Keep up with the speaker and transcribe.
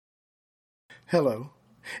Hello,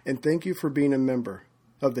 and thank you for being a member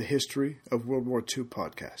of the History of World War II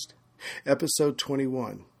podcast, episode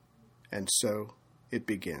 21, and so it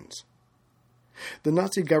begins. The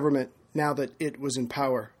Nazi government, now that it was in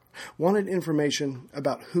power, wanted information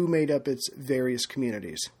about who made up its various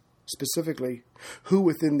communities, specifically who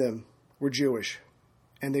within them were Jewish,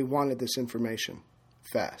 and they wanted this information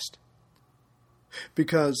fast.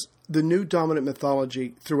 Because the new dominant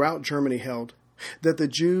mythology throughout Germany held that the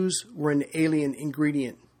Jews were an alien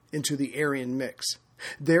ingredient into the Aryan mix.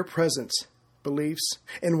 Their presence, beliefs,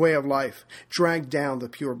 and way of life dragged down the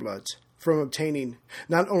purebloods from obtaining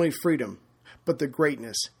not only freedom, but the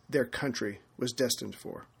greatness their country was destined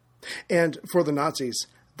for. And for the Nazis,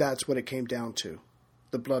 that's what it came down to,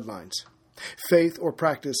 the bloodlines. Faith or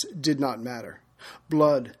practice did not matter.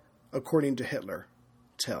 Blood, according to Hitler,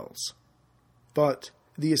 tells. But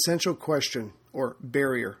the essential question, or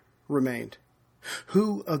barrier, remained.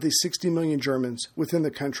 Who of the 60 million Germans within the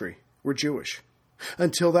country were Jewish?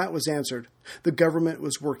 Until that was answered, the government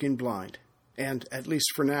was working blind. And, at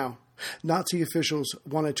least for now, Nazi officials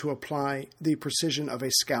wanted to apply the precision of a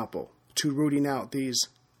scalpel to rooting out these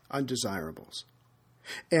undesirables.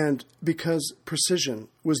 And because precision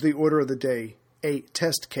was the order of the day, a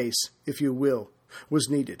test case, if you will, was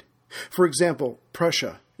needed. For example,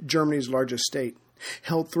 Prussia, Germany's largest state,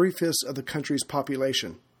 held 3/5 of the country's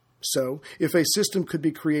population. So, if a system could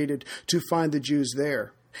be created to find the Jews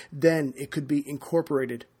there, then it could be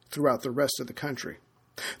incorporated throughout the rest of the country.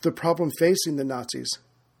 The problem facing the Nazis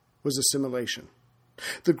was assimilation.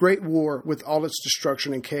 The Great War, with all its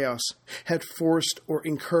destruction and chaos, had forced or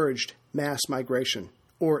encouraged mass migration,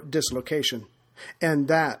 or dislocation, and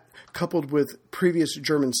that, coupled with previous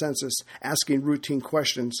German census asking routine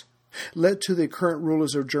questions, led to the current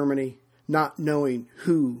rulers of Germany not knowing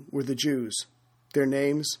who were the Jews, their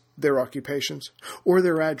names, their occupations, or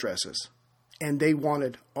their addresses, and they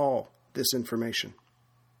wanted all this information.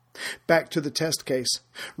 Back to the test case,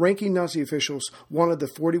 ranking Nazi officials wanted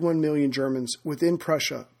the 41 million Germans within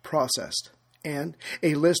Prussia processed, and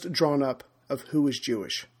a list drawn up of who was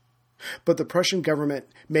Jewish. But the Prussian government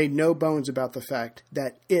made no bones about the fact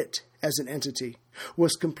that it, as an entity,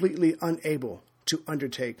 was completely unable to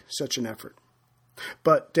undertake such an effort.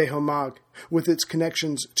 But Dehomag, with its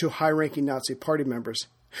connections to high-ranking Nazi party members,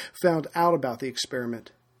 found out about the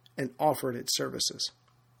experiment and offered its services.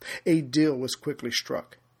 A deal was quickly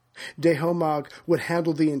struck. Dehomag would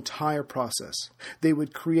handle the entire process. They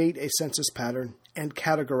would create a census pattern and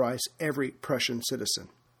categorize every Prussian citizen.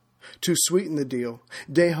 To sweeten the deal,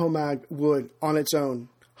 Dehomag would, on its own,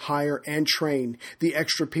 hire and train the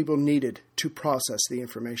extra people needed to process the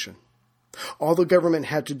information. All the government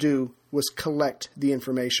had to do was collect the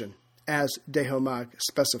information, as Dehomag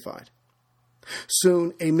specified.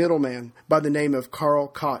 Soon, a middleman by the name of Karl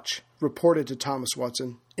Koch reported to Thomas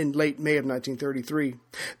Watson in late May of 1933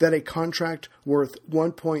 that a contract worth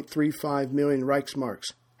 1.35 million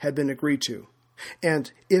Reichsmarks had been agreed to,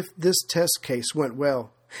 and if this test case went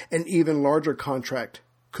well, an even larger contract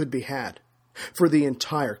could be had for the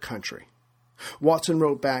entire country. Watson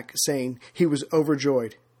wrote back saying he was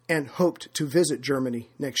overjoyed and hoped to visit Germany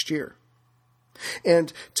next year.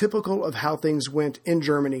 And typical of how things went in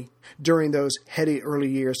Germany during those heady early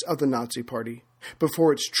years of the Nazi Party,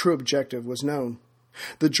 before its true objective was known,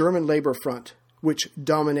 the German Labor Front, which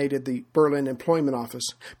dominated the Berlin Employment Office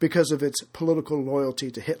because of its political loyalty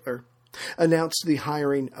to Hitler, announced the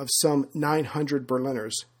hiring of some 900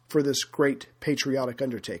 Berliners for this great patriotic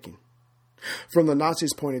undertaking. From the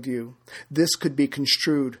Nazis' point of view, this could be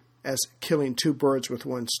construed as killing two birds with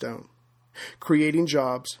one stone, creating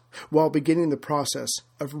jobs while beginning the process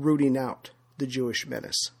of rooting out the Jewish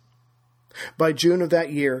menace. By June of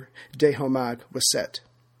that year, Dehomag was set.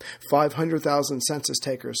 500,000 census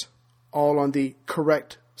takers, all on the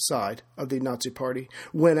correct side of the Nazi Party,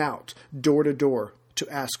 went out door to door to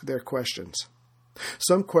ask their questions.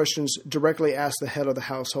 Some questions directly asked the head of the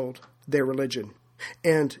household, their religion,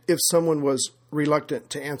 and if someone was reluctant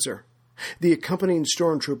to answer, the accompanying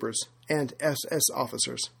stormtroopers and SS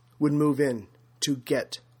officers would move in to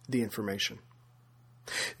get the information.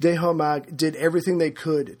 Dehomag did everything they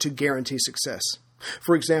could to guarantee success.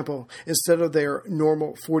 For example, instead of their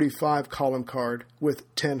normal 45-column card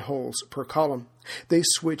with 10 holes per column, they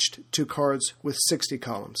switched to cards with 60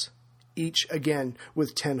 columns, each again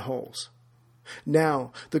with 10 holes.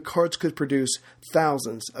 Now, the cards could produce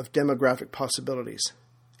thousands of demographic possibilities,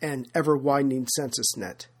 an ever-widening census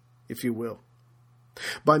net, if you will.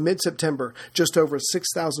 By mid-September, just over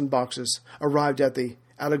 6,000 boxes arrived at the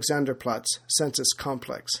Alexanderplatz Census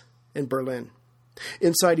Complex in Berlin.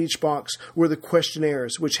 Inside each box were the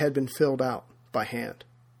questionnaires which had been filled out by hand.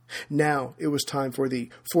 Now it was time for the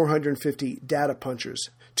 450 data punchers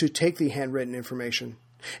to take the handwritten information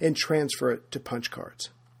and transfer it to punch cards.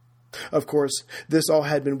 Of course, this all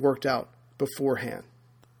had been worked out beforehand.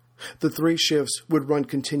 The 3 shifts would run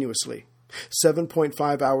continuously,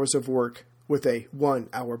 7.5 hours of work with a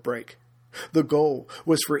 1-hour break. The goal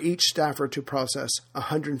was for each staffer to process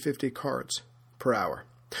 150 cards per hour,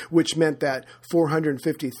 which meant that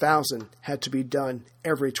 450,000 had to be done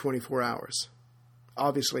every 24 hours.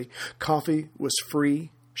 Obviously, coffee was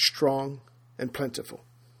free, strong, and plentiful.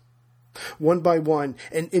 One by one,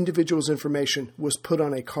 an individual's information was put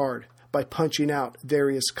on a card by punching out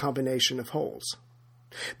various combination of holes.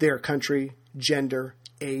 Their country, gender,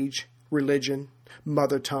 age, religion,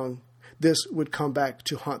 mother tongue. This would come back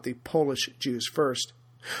to haunt the Polish Jews first,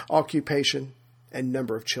 occupation, and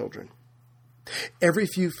number of children. Every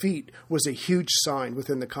few feet was a huge sign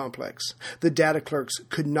within the complex. The data clerks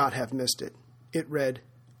could not have missed it. It read,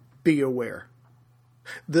 "Be aware."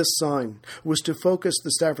 This sign was to focus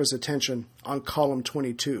the staffers' attention on column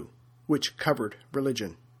 22, which covered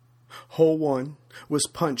religion. Hole 1 was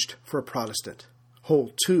punched for a Protestant.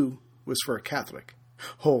 Hole 2 was for a Catholic.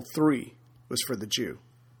 Hole 3 was for the Jew.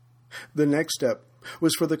 The next step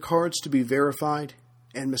was for the cards to be verified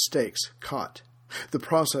and mistakes caught. The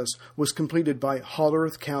process was completed by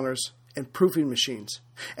Hollerith counters and proofing machines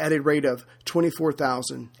at a rate of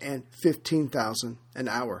 24,000 and 15,000 an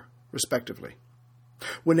hour, respectively.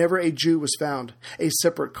 Whenever a Jew was found, a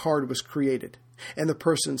separate card was created, and the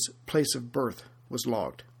person's place of birth was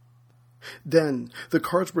logged. Then, the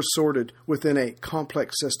cards were sorted within a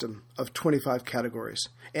complex system of 25 categories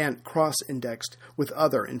and cross-indexed with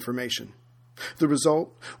other information. The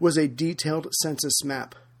result was a detailed census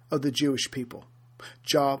map of the Jewish people,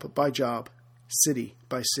 job by job, city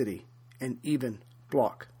by city, and even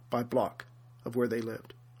block by block of where they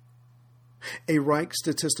lived. A Reich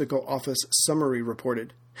Statistical Office summary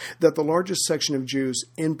reported that the largest section of Jews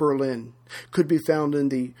in Berlin could be found in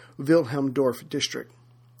the Wilhelmdorf district.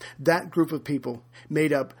 That group of people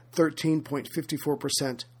made up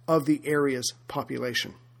 13.54% of the area's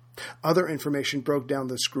population. Other information broke down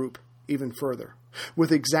this group even further,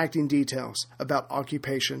 with exacting details about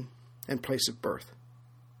occupation and place of birth.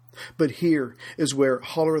 But here is where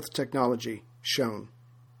Hollerith technology shone.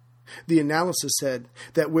 The analysis said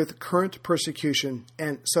that with current persecution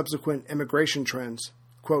and subsequent immigration trends,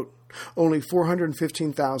 quote, only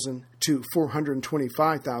 415,000 to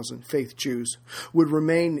 425,000 faith Jews would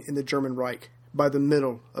remain in the German Reich by the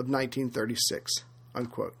middle of 1936,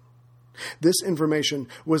 unquote. This information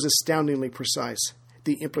was astoundingly precise,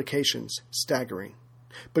 the implications staggering.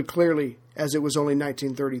 But clearly, as it was only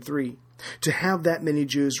 1933, to have that many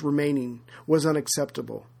Jews remaining was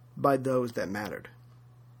unacceptable by those that mattered.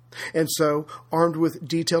 And so, armed with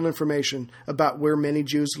detailed information about where many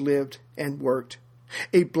Jews lived and worked,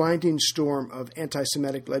 a blinding storm of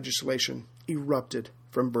anti-Semitic legislation erupted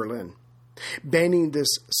from Berlin. Banning this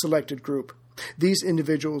selected group, these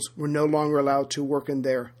individuals were no longer allowed to work in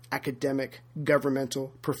their academic,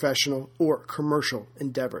 governmental, professional, or commercial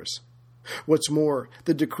endeavors. What's more,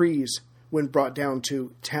 the decrees, when brought down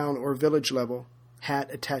to town or village level, had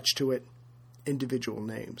attached to it individual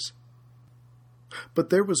names. But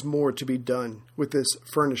there was more to be done with this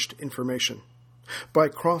furnished information. By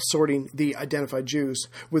cross-sorting the identified Jews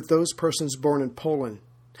with those persons born in Poland,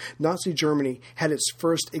 Nazi Germany had its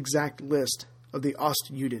first exact list of the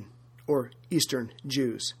Ostjuden, or Eastern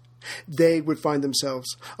Jews. They would find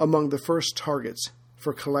themselves among the first targets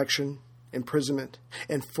for collection, imprisonment,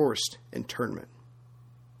 and forced internment.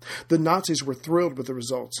 The Nazis were thrilled with the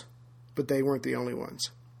results, but they weren't the only ones.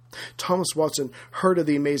 Thomas Watson heard of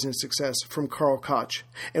the amazing success from Karl Koch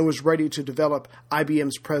and was ready to develop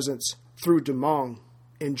IBM's presence through Dehomag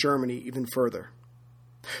in Germany even further.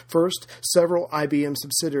 First, several IBM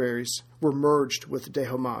subsidiaries were merged with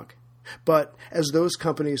Dehomag, but as those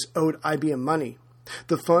companies owed IBM money,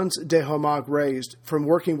 the funds Dehomag raised from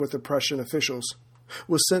working with the Prussian officials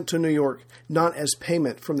was sent to New York not as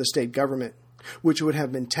payment from the state government, which would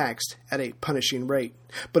have been taxed at a punishing rate,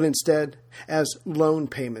 but instead as loan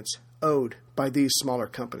payments owed by these smaller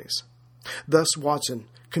companies. Thus Watson,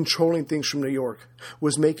 controlling things from New York,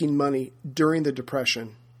 was making money during the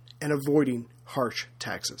Depression and avoiding harsh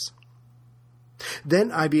taxes.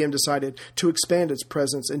 Then IBM decided to expand its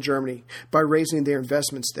presence in Germany by raising their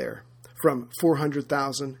investments there from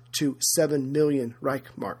 400,000 to 7 million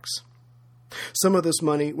Reichsmarks. Some of this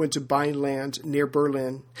money went to buying land near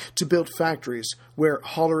Berlin to build factories where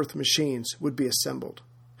Hollerith machines would be assembled.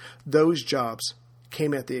 Those jobs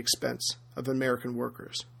came at the expense of American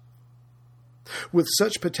workers. With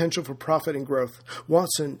such potential for profit and growth,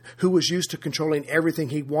 Watson, who was used to controlling everything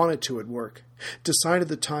he wanted to at work, decided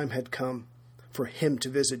the time had come for him to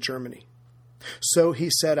visit Germany. So he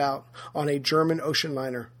set out on a German ocean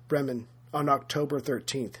liner, Bremen, on October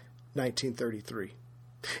 13th, 1933.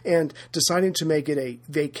 And deciding to make it a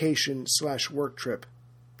vacation/work trip,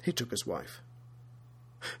 he took his wife.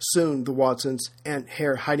 Soon the Watsons and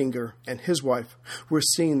Herr Heidinger and his wife were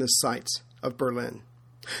seeing the sights of Berlin.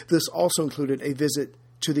 This also included a visit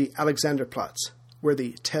to the Alexanderplatz, where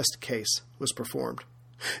the test case was performed.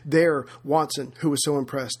 There, Watson, who was so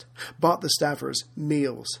impressed, bought the staffers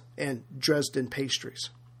meals and Dresden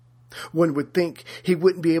pastries. One would think he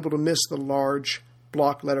wouldn't be able to miss the large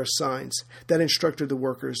block letter signs that instructed the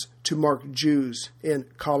workers to mark Jews in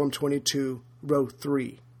column 22, row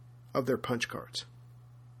 3 of their punch cards.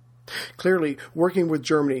 Clearly, working with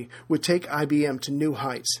Germany would take IBM to new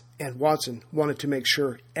heights, and Watson wanted to make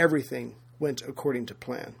sure everything went according to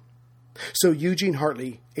plan. So Eugene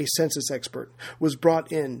Hartley, a census expert, was brought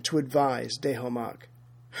in to advise Dehomag.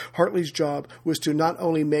 Hartley's job was to not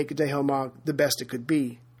only make Dehomag the best it could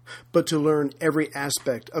be, but to learn every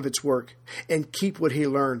aspect of its work and keep what he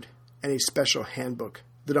learned in a special handbook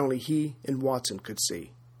that only he and Watson could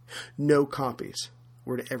see. No copies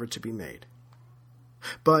were ever to be made.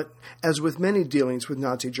 But, as with many dealings with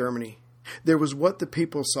Nazi Germany, there was what the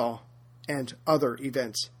people saw and other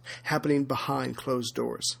events happening behind closed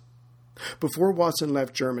doors. Before Watson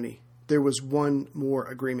left Germany, there was one more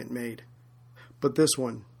agreement made, but this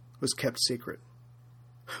one was kept secret.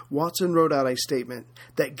 Watson wrote out a statement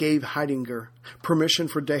that gave Heidinger permission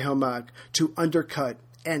for Dehomag to undercut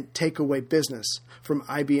and take away business from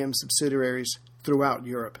IBM subsidiaries throughout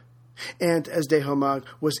Europe. And as Dehomag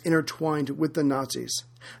was intertwined with the Nazis,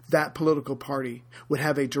 that political party would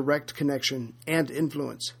have a direct connection and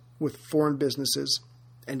influence with foreign businesses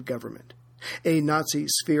and government. A Nazi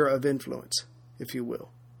sphere of influence, if you will.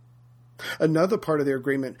 Another part of their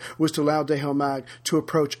agreement was to allow Dehomag to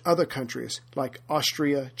approach other countries like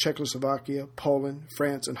Austria, Czechoslovakia, Poland,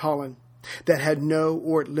 France, and Holland that had no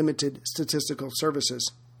or limited statistical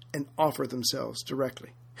services and offer themselves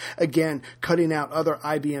directly. Again, cutting out other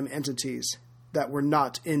IBM entities that were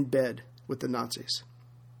not in bed with the Nazis.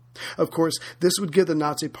 Of course, this would give the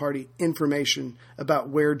Nazi Party information about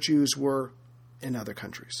where Jews were in other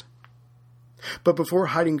countries. But before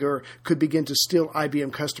Heidinger could begin to steal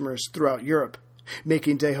IBM customers throughout Europe,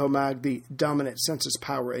 making Dehomag the dominant census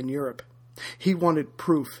power in Europe, he wanted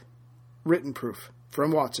proof, written proof,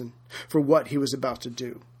 from Watson for what he was about to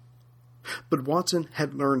do. But Watson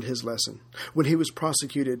had learned his lesson when he was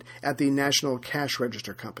prosecuted at the National Cash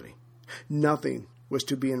Register Company. Nothing was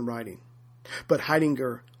to be in writing. But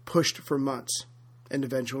Heidinger pushed for months, and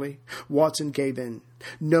eventually Watson gave in,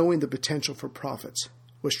 knowing the potential for profits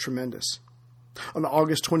was tremendous. On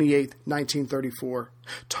August 28, 1934,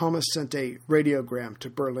 Thomas sent a radiogram to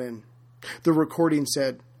Berlin. The recording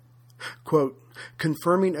said, quote,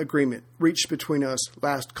 "Confirming agreement reached between us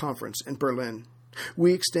last conference in Berlin.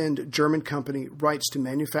 We extend German company rights to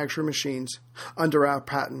manufacture machines under our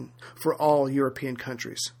patent for all European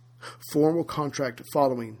countries. Formal contract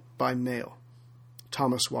following by mail.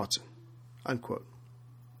 Thomas Watson." Unquote.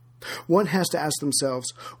 One has to ask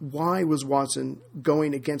themselves, why was Watson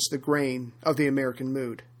going against the grain of the American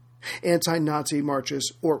mood? Anti-Nazi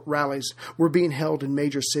marches or rallies were being held in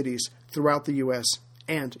major cities throughout the U.S.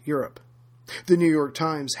 and Europe. The New York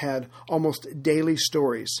Times had almost daily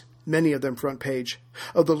stories, many of them front page,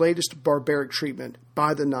 of the latest barbaric treatment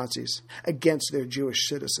by the Nazis against their Jewish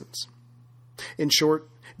citizens. In short,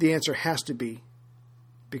 the answer has to be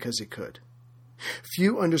because he could.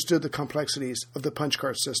 Few understood the complexities of the punch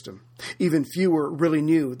card system. Even fewer really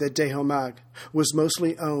knew that Dehomag was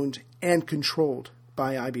mostly owned and controlled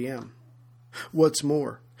by IBM. What's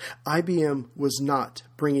more, IBM was not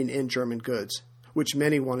bringing in German goods, which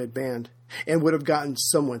many wanted banned, and would have gotten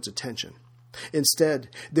someone's attention. Instead,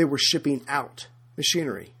 they were shipping out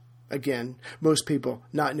machinery. Again, most people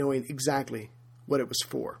not knowing exactly what it was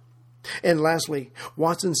for. And lastly,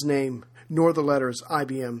 Watson's name, nor the letters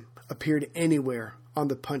IBM, appeared anywhere on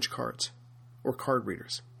the punch cards or card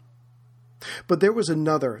readers. But there was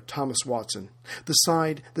another Thomas Watson, the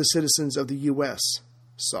side the citizens of the U.S.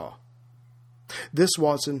 saw. This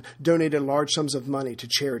Watson donated large sums of money to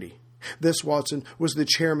charity. This Watson was the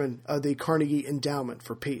chairman of the Carnegie Endowment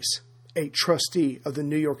for Peace, a trustee of the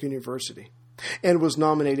New York University, and was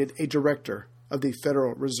nominated a director of the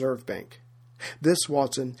Federal Reserve Bank. This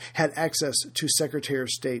Watson had access to Secretary of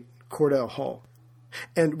State Cordell Hull,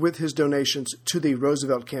 and with his donations to the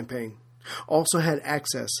Roosevelt campaign, also had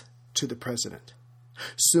access to the president.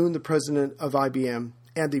 Soon the president of IBM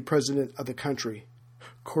and the president of the country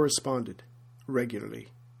corresponded regularly.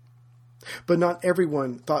 But not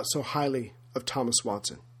everyone thought so highly of Thomas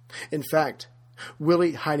Watson. In fact,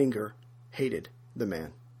 Willie Heidinger hated the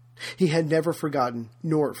man. He had never forgotten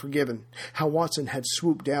nor forgiven how Watson had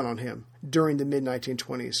swooped down on him during the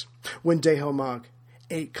mid-1920s when Dehomag,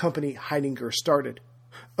 a company Heidinger started,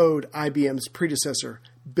 owed IBM's predecessor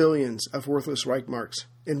billions of worthless Reichmarks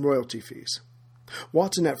in royalty fees.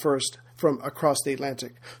 Watson at first, from across the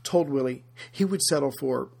Atlantic, told Willie he would settle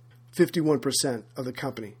for 51% of the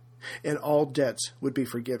company and all debts would be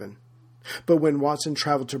forgiven. But when Watson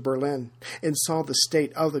traveled to Berlin and saw the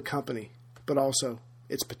state of the company, but also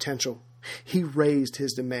its potential, he raised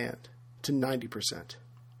his demand to 90%.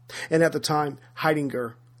 And at the time,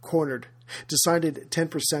 Heidinger, cornered, decided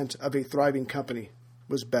 10% of a thriving company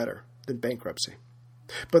was better than bankruptcy.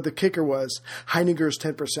 But the kicker was, Heidinger's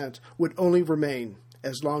 10% would only remain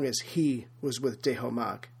as long as he was with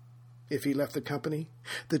Dehomag. If he left the company,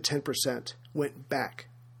 the 10% went back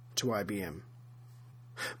to IBM.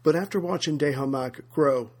 But after watching Dehomag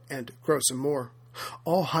grow and grow some more,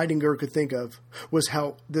 all Heidinger could think of was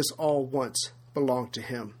how this all once belonged to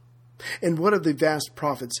him. And what of the vast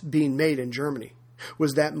profits being made in Germany?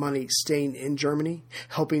 Was that money staying in Germany,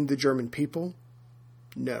 helping the German people?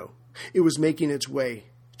 No. It was making its way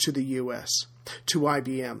to the U.S., to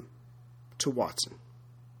IBM, to Watson.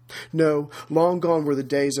 No, long gone were the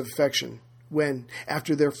days of affection when,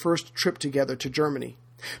 after their first trip together to Germany,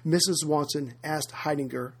 Mrs. Watson asked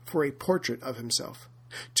Heidinger for a portrait of himself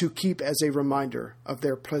to keep as a reminder of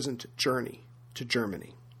their pleasant journey to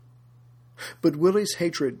Germany. But Willie's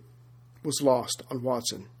hatred was lost on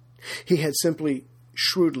Watson. He had simply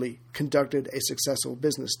shrewdly conducted a successful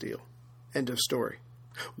business deal. End of story.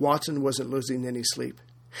 Watson wasn't losing any sleep.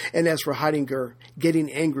 And as for Heidinger,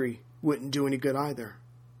 getting angry wouldn't do any good either.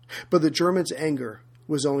 But the German's anger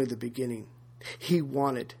was only the beginning. He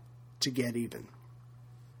wanted to get even.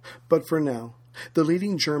 But for now, the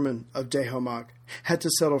leading German of Dehomag had to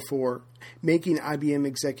settle for making IBM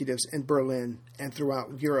executives in Berlin and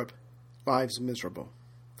throughout Europe lives miserable.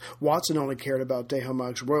 Watson only cared about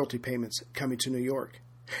Dehomag's royalty payments coming to New York.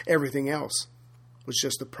 Everything else was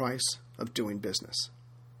just the price of doing business.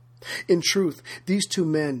 In truth, these two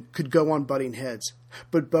men could go on butting heads,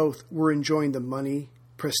 but both were enjoying the money,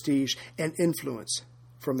 prestige, and influence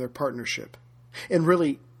from their partnership. And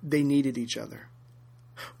really, they needed each other.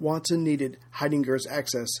 Watson needed Heidinger's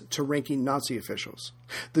access to ranking Nazi officials.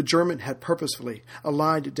 The German had purposefully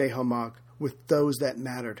allied Dehomag with those that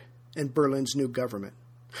mattered in Berlin's new government.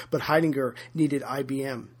 But Heidinger needed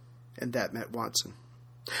IBM, and that meant Watson.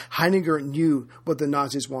 Heidinger knew what the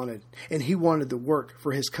Nazis wanted, and he wanted the work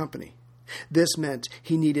for his company. This meant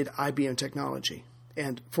he needed IBM technology,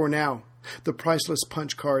 and, for now, the priceless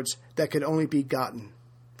punch cards that could only be gotten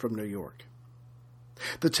from New York.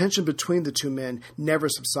 The tension between the two men never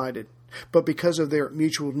subsided, but because of their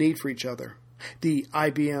mutual need for each other, the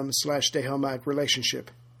IBM/Dehomag relationship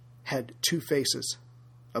had two faces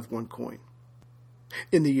of one coin.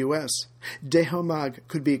 In the U.S., Dehomag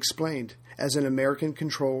could be explained as an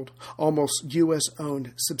American-controlled, almost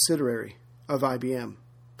U.S.-owned subsidiary of IBM,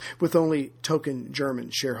 with only token German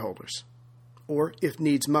shareholders. Or, if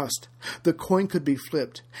needs must, the coin could be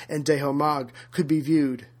flipped, and Dehomag could be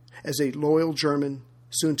viewed as a loyal German,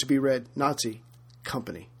 soon-to-be-read Nazi,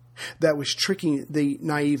 company that was tricking the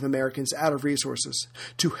naive Americans out of resources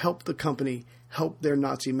to help the company help their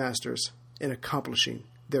Nazi masters in accomplishing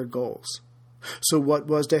their goals. So what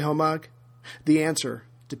was Dehomag? The answer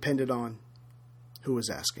depended on who was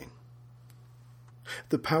asking.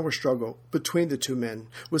 The power struggle between the two men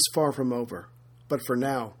was far from over, but for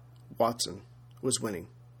now, Watson was winning.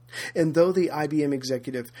 And though the IBM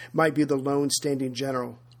executive might be the lone standing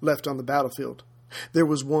general left on the battlefield, there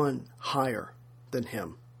was one higher than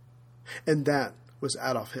him, and that was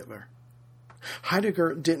Adolf Hitler.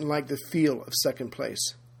 Heidegger didn't like the feel of second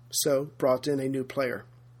place, so brought in a new player.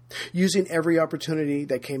 Using every opportunity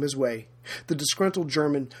that came his way, the disgruntled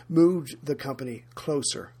German moved the company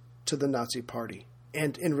closer to the Nazi Party.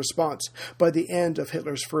 And in response, by the end of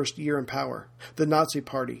Hitler's first year in power, the Nazi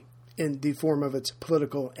Party, in the form of its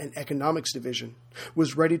political and economics division,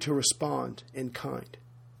 was ready to respond in kind.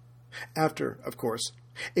 After, of course,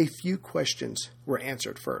 a few questions were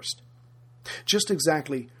answered first. Just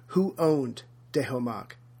exactly who owned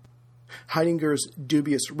Dehomag? Heidinger's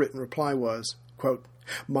dubious written reply was, quote,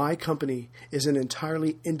 "My company is an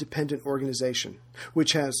entirely independent organization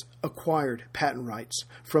which has acquired patent rights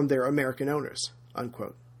from their American owners,"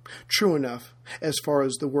 unquote. True enough, as far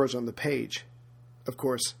as the words on the page. Of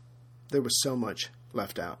course, there was so much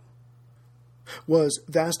left out. Was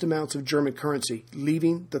vast amounts of German currency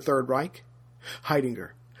leaving the Third Reich?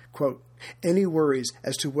 Heidegger, quote, any worries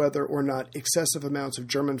as to whether or not excessive amounts of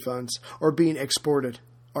German funds are being exported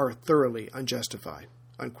are thoroughly unjustified,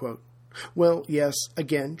 unquote. Well, yes,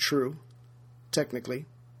 again, true, technically.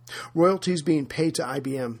 Royalties being paid to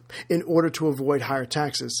IBM in order to avoid higher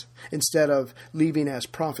taxes, instead of leaving as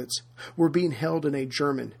profits, were being held in a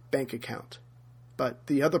German bank account. But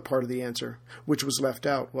the other part of the answer, which was left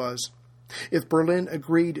out, was, if Berlin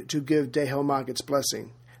agreed to give Dehomag its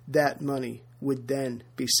blessing, that money would then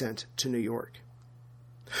be sent to New York.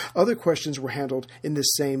 Other questions were handled in the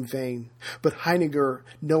same vein, but Heidegger,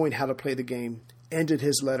 knowing how to play the game, ended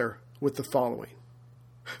his letter with the following,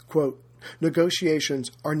 quote,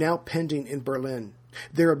 negotiations are now pending in Berlin,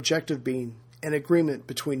 their objective being an agreement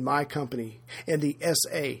between my company and the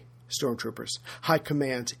SA stormtroopers, high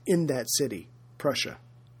command in that city, Prussia,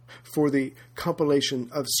 for the compilation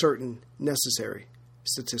of certain necessary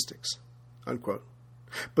statistics, unquote.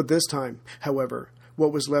 But this time, however,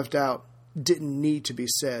 what was left out didn't need to be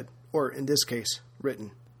said, or in this case,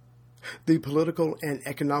 written. The political and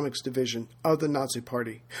economics division of the Nazi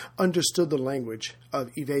Party understood the language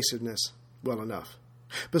of evasiveness well enough.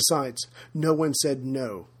 Besides, no one said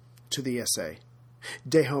no to the SA.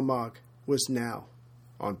 Dehomag was now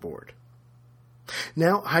on board.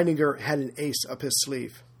 Now Heidegger had an ace up his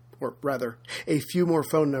sleeve, or rather, a few more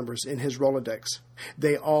phone numbers in his Rolodex.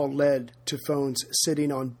 They all led to phones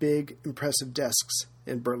sitting on big, impressive desks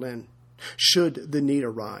in Berlin, should the need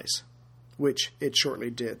arise, which it shortly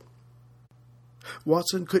did.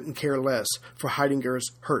 Watson couldn't care less for Heidegger's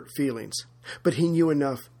hurt feelings, but he knew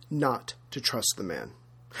enough not to trust the man.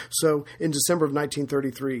 So, in December of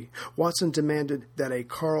 1933, Watson demanded that a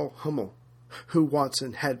Karl Hummel, who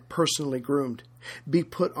Watson had personally groomed, be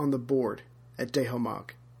put on the board at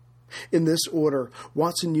Dehomag. In this order,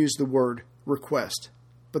 Watson used the word request,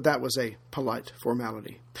 but that was a polite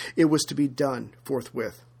formality. It was to be done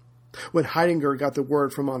forthwith. When Heidegger got the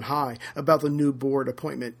word from on high about the new board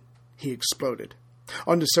appointment, he exploded.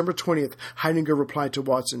 On December 20th, Heidegger replied to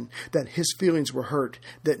Watson that his feelings were hurt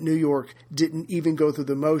that New York didn't even go through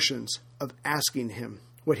the motions of asking him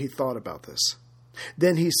what he thought about this.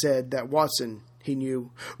 Then he said that Watson, he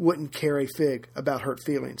knew, wouldn't care a fig about hurt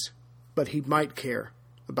feelings, but he might care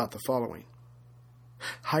about the following.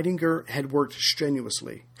 Heidegger had worked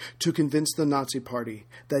strenuously to convince the Nazi Party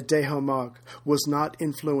that Dehomag was not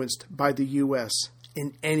influenced by the U.S.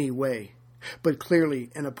 in any way, but clearly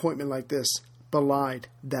an appointment like this belied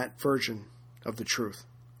that version of the truth.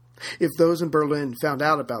 If those in Berlin found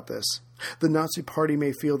out about this, the Nazi Party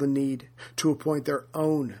may feel the need to appoint their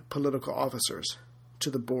own political officers to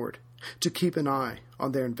the board to keep an eye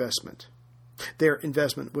on their investment. Their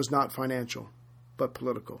investment was not financial, but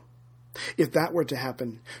political. If that were to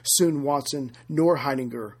happen, soon Watson nor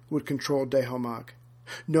Heidegger would control Dehomag.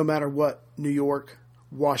 No matter what New York,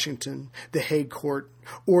 Washington, the Hague Court,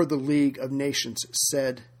 or the League of Nations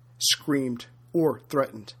said, screamed, or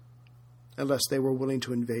threatened, unless they were willing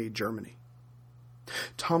to invade Germany.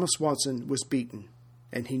 Thomas Watson was beaten,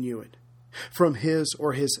 and he knew it. From his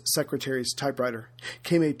or his secretary's typewriter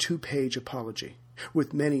came a 2-page apology,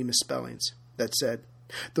 with many misspellings, that said,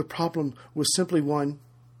 the problem was simply one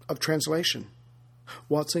of translation.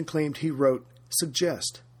 Watson claimed he wrote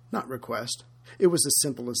suggest, not request. It was as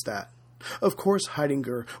simple as that. Of course,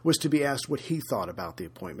 Heidegger was to be asked what he thought about the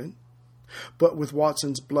appointment. But with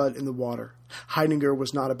Watson's blood in the water, Heidegger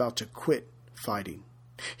was not about to quit fighting.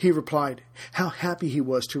 He replied how happy he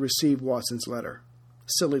was to receive Watson's letter.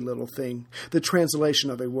 Silly little thing, the translation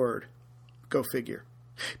of a word. Go figure.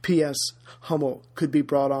 P.S. Hummel could be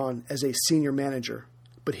brought on as a senior manager,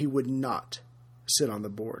 but he would not sit on the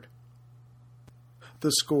board.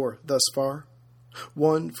 The score thus far?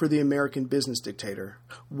 1 for the American business dictator,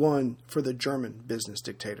 1 for the German business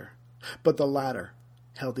dictator. But the latter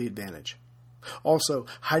held the advantage. Also,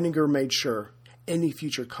 Heidegger made sure any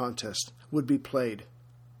future contest would be played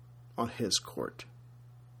on his court.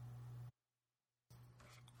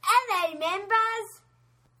 Hello, members!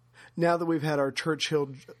 Now that we've had our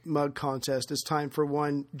Churchill mug contest, it's time for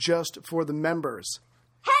one just for the members.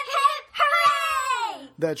 Hip, hip, hooray!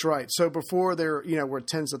 That's right. So before there, were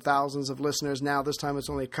tens of thousands of listeners. Now this time it's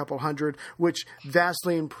only a couple hundred, which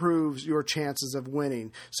vastly improves your chances of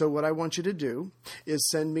winning. So what I want you to do is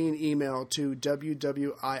send me an email to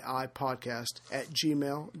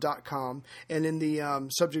wwiipodcast@gmail.com. And in the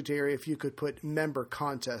subject area, if you could put member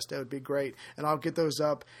contest, that would be great. And I'll get those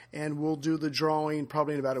up and we'll do the drawing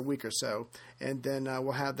probably in about a week or so. And then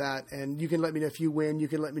we'll have that. And you can let me know if you win. You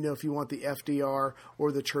can let me know if you want the FDR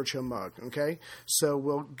or the Churchill mug. Okay? So we'll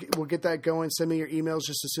we'll get that going. Send me your emails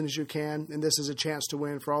just as soon as you can. And this is a chance to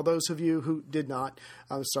win. For all those of you who did not,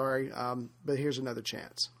 I'm sorry, but here's another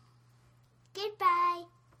chance. Goodbye.